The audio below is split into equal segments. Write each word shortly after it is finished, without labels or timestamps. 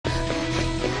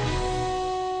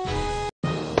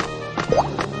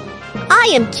I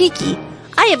am Kiki.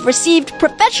 I have received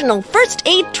professional first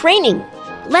aid training.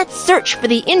 Let's search for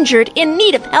the injured in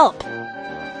need of help.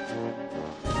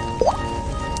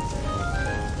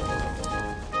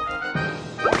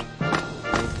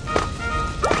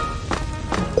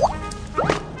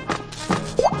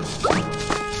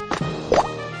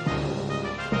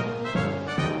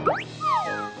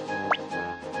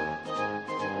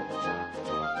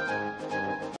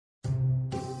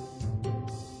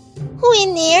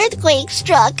 When the earthquake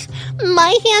struck,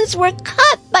 my hands were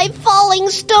cut by falling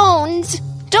stones.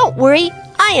 Don't worry,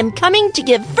 I am coming to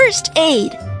give first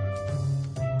aid.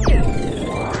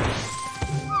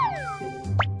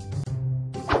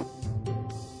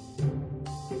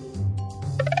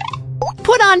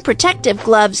 Put on protective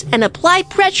gloves and apply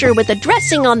pressure with a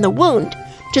dressing on the wound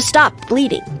to stop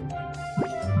bleeding.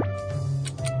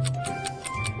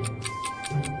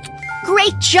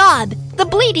 Great job! The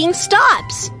bleeding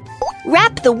stops.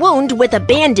 Wrap the wound with a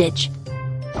bandage.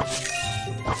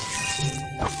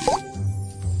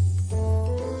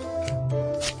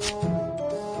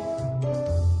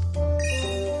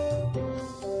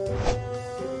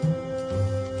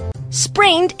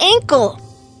 Sprained ankle.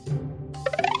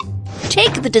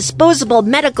 Take the disposable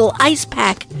medical ice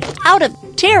pack out of,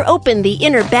 tear open the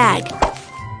inner bag.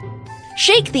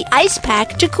 Shake the ice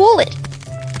pack to cool it.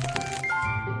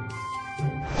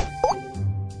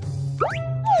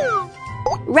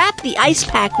 Wrap the ice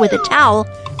pack with a towel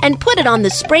and put it on the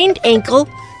sprained ankle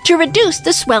to reduce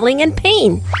the swelling and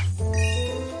pain.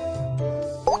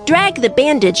 Drag the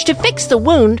bandage to fix the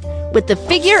wound with the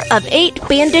figure of 8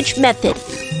 bandage method.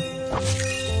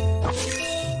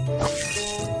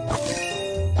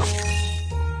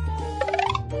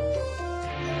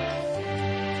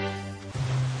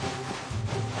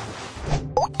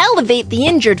 Elevate the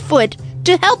injured foot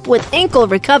to help with ankle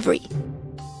recovery.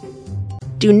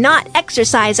 Do not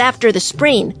exercise after the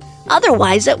sprain,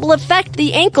 otherwise it will affect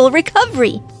the ankle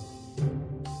recovery.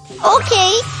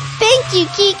 Okay, thank you,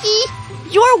 Kiki.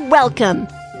 You're welcome.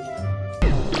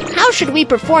 How should we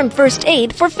perform first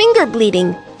aid for finger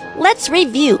bleeding? Let's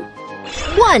review.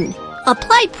 1.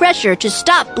 Apply pressure to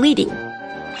stop bleeding.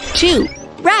 2.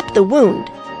 Wrap the wound.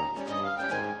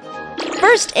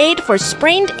 First aid for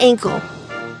sprained ankle.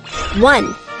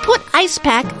 1. Put ice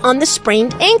pack on the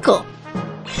sprained ankle.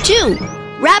 2.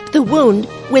 Wrap the wound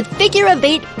with figure of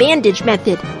 8 bandage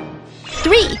method.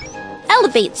 3.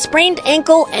 Elevate sprained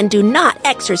ankle and do not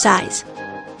exercise.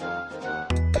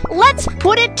 Let's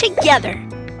put it together.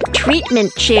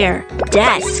 Treatment chair,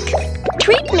 desk,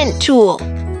 treatment tool.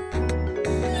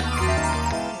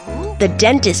 The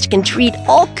dentist can treat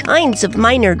all kinds of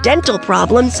minor dental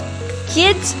problems.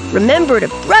 Kids, remember to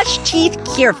brush teeth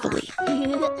carefully.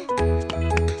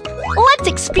 Let's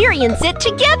experience it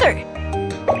together.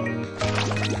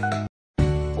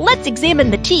 Let's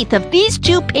examine the teeth of these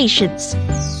 2 patients.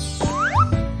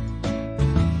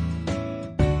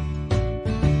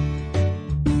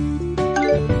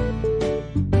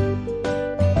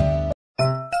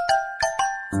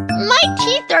 My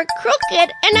teeth are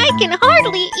crooked and I can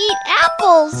hardly eat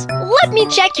apples. Let me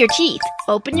check your teeth.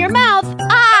 Open your mouth.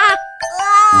 Ah!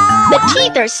 The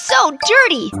teeth are so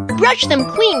dirty. Brush them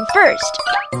clean first.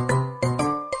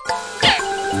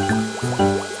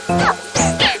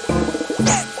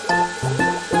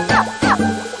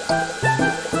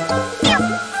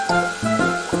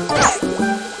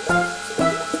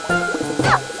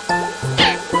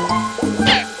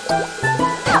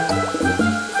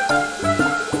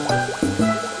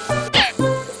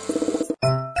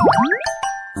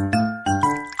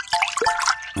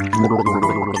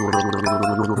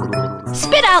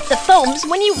 Spit out the foams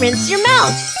when you rinse your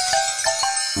mouth.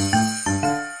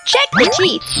 Check the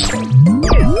teeth.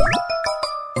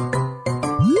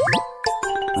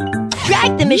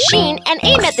 Drag the machine and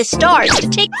aim at the stars to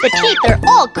take the teeth are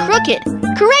all crooked.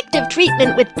 Corrective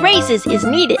treatment with braces is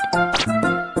needed.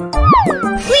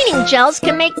 Cleaning gels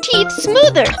can make teeth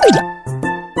smoother.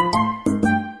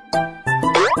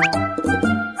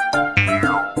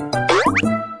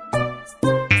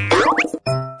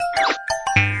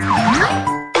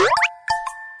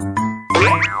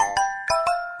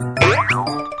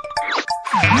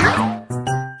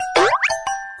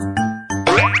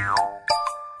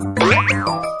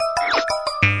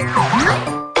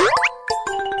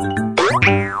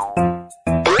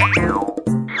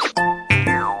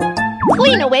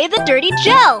 Clean away the dirty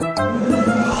gel.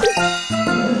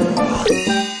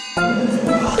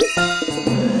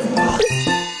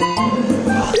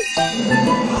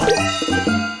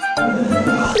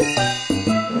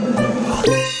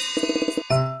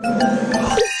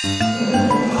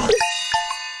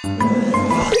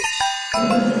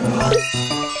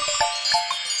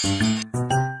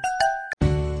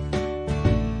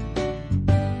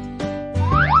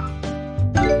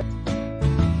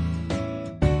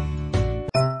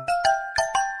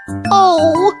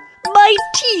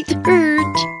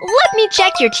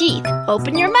 check your teeth.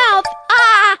 Open your mouth.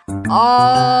 Ah!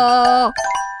 Oh!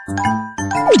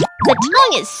 The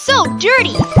tongue is so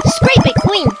dirty. Scrape it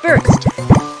clean first.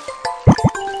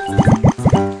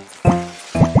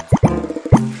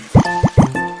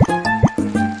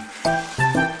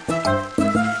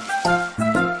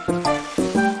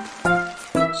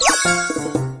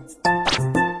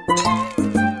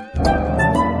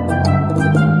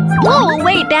 Blow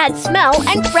away bad smell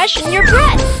and freshen your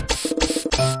breath.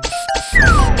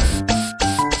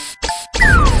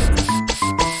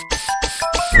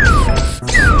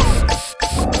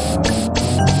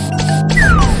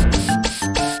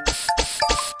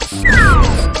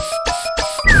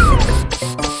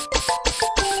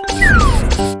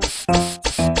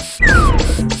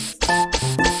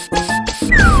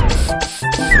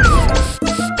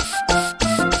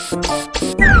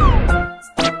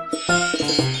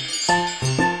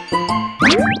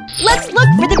 Let's look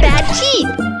for the bad teeth.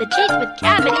 The teeth with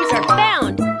cavities are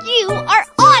found. You are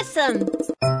awesome!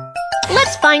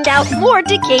 Let's find out more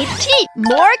decayed teeth.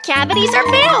 More cavities are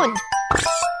found.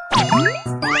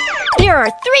 There are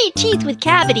 3 teeth with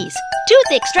cavities.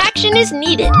 Tooth extraction is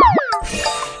needed.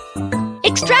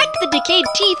 Extract the decayed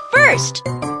teeth first.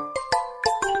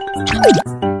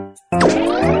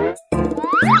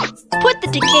 Put the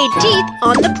decayed teeth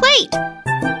on the plate.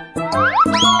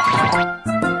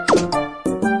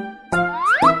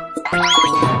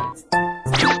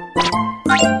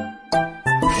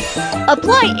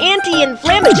 Apply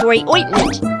anti-inflammatory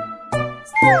ointment.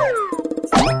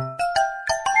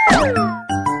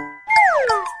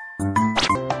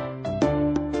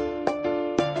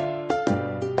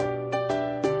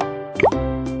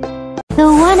 The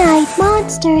one-eyed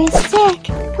monster is sick.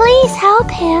 Please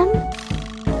help him.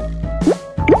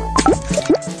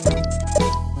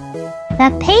 The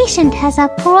patient has a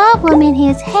problem in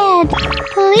his head.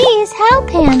 Please help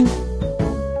him.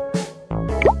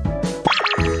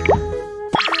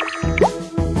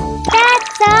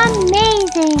 That's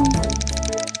amazing.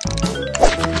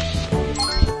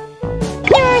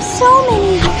 There are so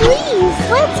many fleas.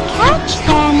 Let's catch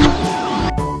them.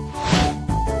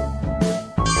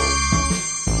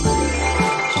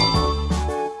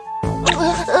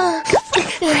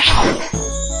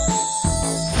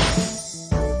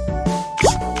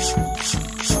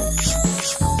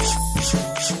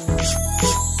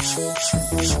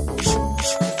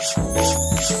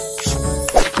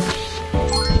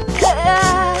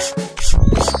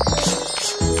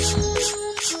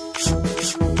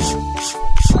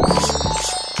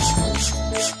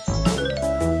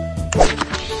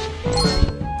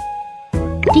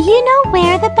 Do you know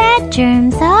where the bad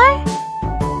germs are?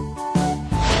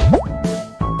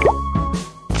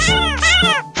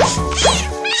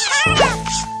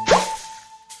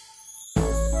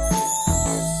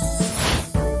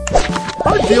 I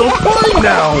feel fine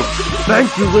now!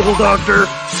 Thank you, little doctor!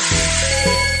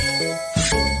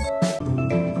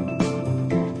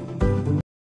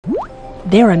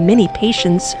 There are many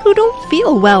patients who don't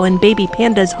feel well in Baby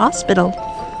Panda's hospital.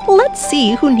 Let's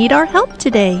see who need our help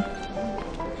today.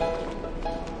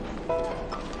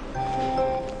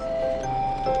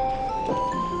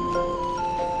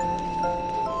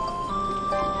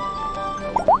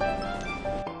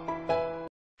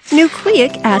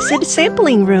 Nucleic acid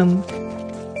sampling room.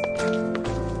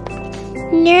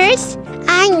 Nurse,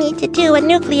 I need to do a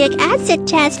nucleic acid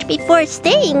test before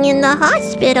staying in the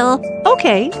hospital.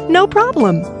 Okay, no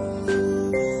problem.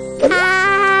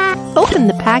 Open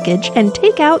the package and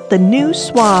take out the new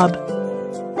swab.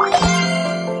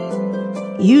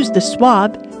 Use the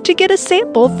swab to get a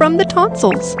sample from the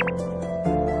tonsils.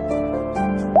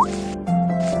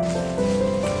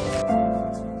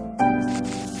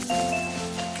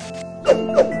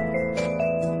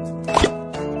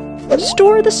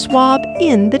 Store the swab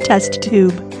in the test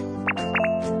tube.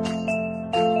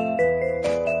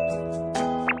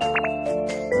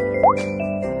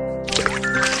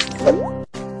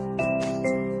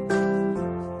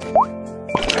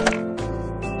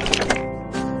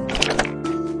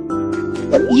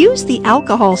 Use the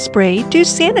alcohol spray to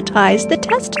sanitize the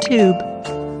test tube.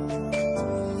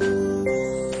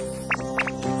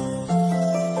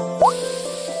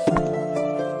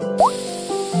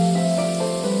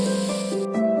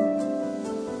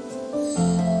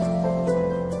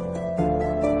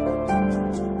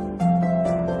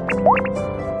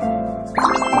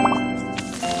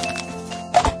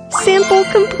 Sample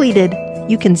completed.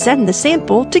 You can send the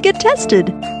sample to get tested.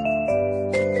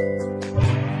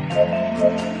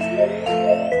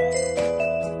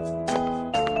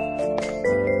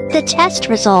 The test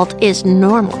result is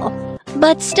normal,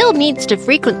 but still needs to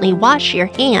frequently wash your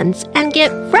hands and get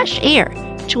fresh air.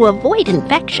 to avoid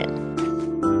infection.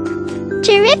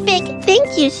 Terrific!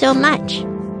 Thank you so much.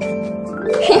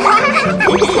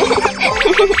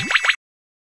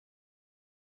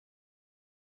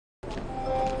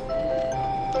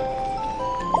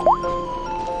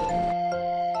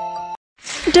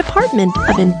 Department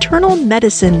of Internal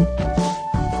Medicine.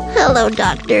 Hello,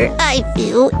 doctor. I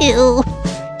feel ill.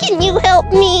 Can you help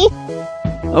me?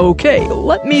 Okay,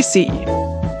 let me see.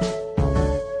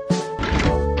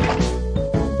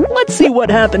 Let's see what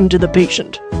happened to the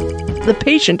patient. The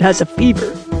patient has a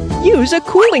fever. Use a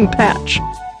cooling patch.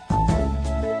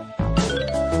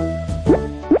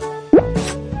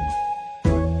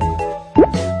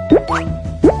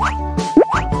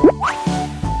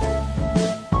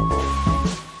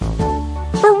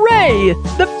 Hooray!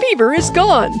 The fever is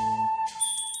gone!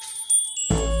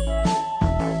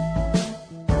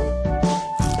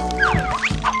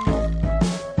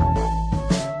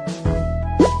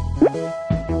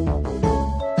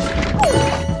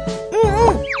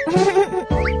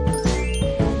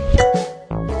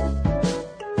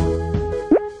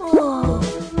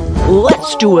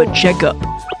 Let's do a checkup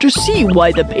to see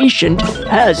why the patient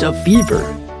has a fever.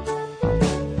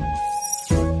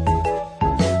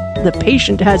 The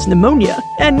patient has pneumonia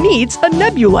and needs a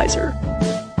nebulizer.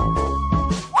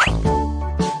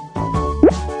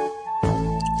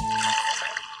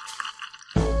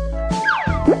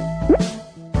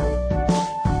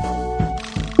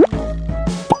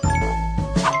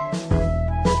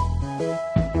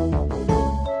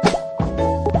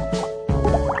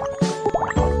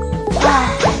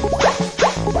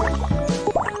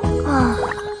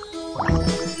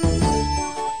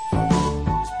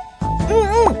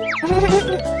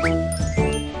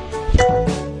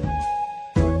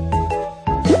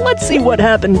 Let's see what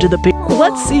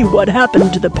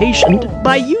happened to the patient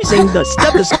by using the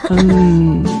stethoscope.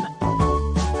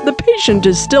 The patient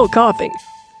is still coughing.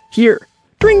 Here,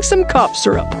 drink some cough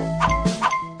syrup.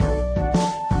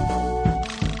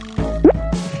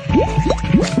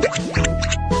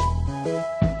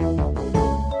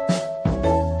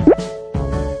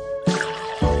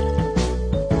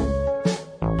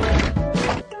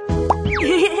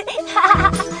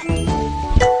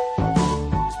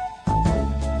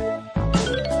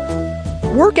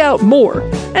 Work out more,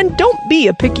 and don't be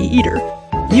a picky eater.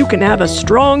 You can have a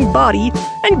strong body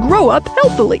and grow up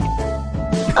healthily.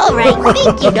 All right,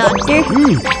 thank you, doctor.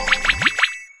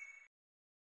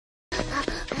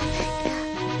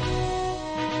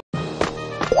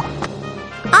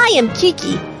 I am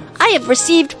Kiki. I have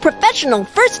received professional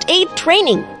first aid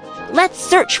training. Let's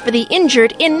search for the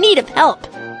injured in need of help.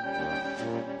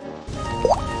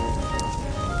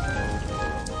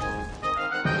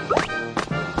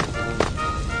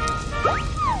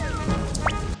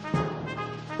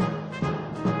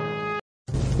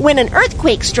 When an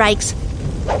earthquake strikes,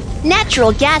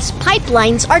 natural gas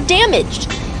pipelines are damaged.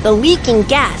 The leaking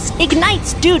gas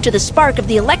ignites due to the spark of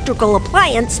the electrical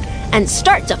appliance and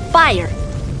starts a fire.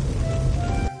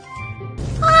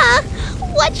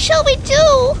 What shall we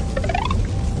do?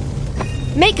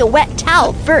 Make a wet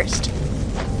towel first.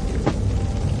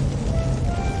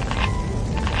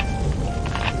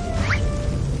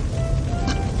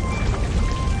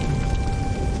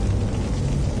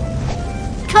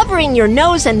 Covering your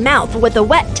nose and mouth with a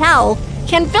wet towel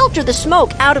can filter the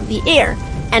smoke out of the air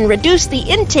and reduce the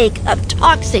intake of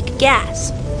toxic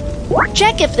gas.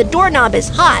 Check if the doorknob is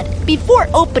hot before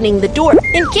opening the door.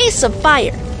 In case of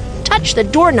fire, touch the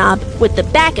doorknob with the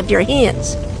back of your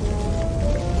hands.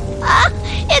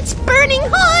 It's burning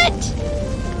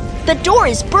hot! The door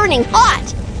is burning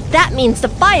hot. That means the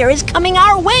fire is coming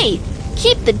our way.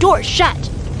 Keep the door shut.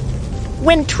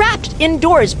 When trapped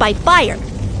indoors by fire,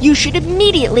 you should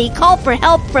immediately call for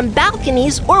help from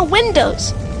balconies or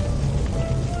windows.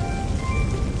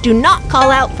 Do not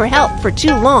call out for help for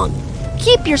too long.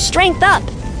 Keep your strength up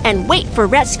and wait for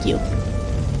rescue.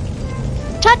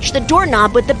 Touch the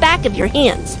doorknob with the back of your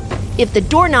hands. If the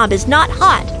doorknob is not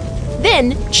hot,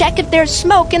 then check if there's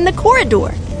smoke in the corridor.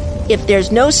 If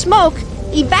there's no smoke,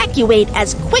 evacuate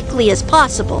as quickly as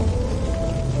possible.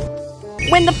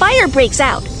 When the fire breaks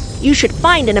out, you should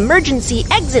find an emergency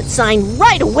exit sign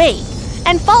right away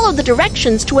and follow the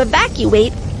directions to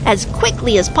evacuate as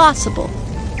quickly as possible.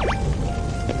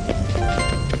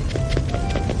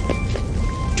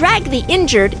 Drag the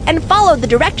injured and follow the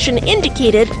direction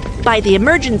indicated by the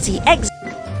emergency exit.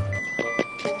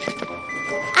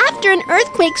 After an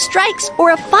earthquake strikes or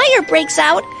a fire breaks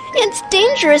out, it's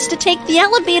dangerous to take the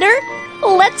elevator.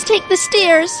 Let's take the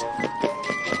stairs.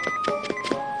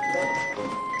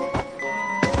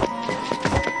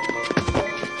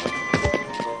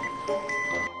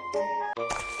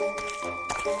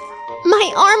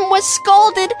 was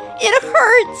scalded. It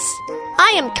hurts.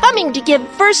 I am coming to give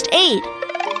first aid.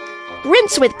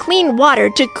 Rinse with clean water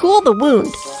to cool the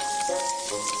wound.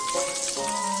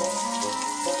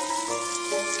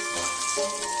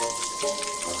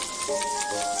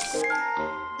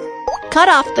 Cut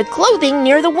off the clothing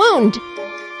near the wound.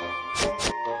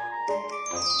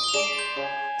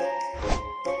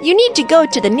 You need to go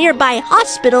to the nearby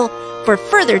hospital for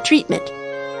further treatment.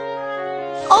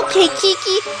 Okay,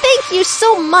 Kiki, thank you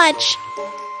so much.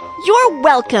 You're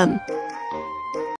welcome.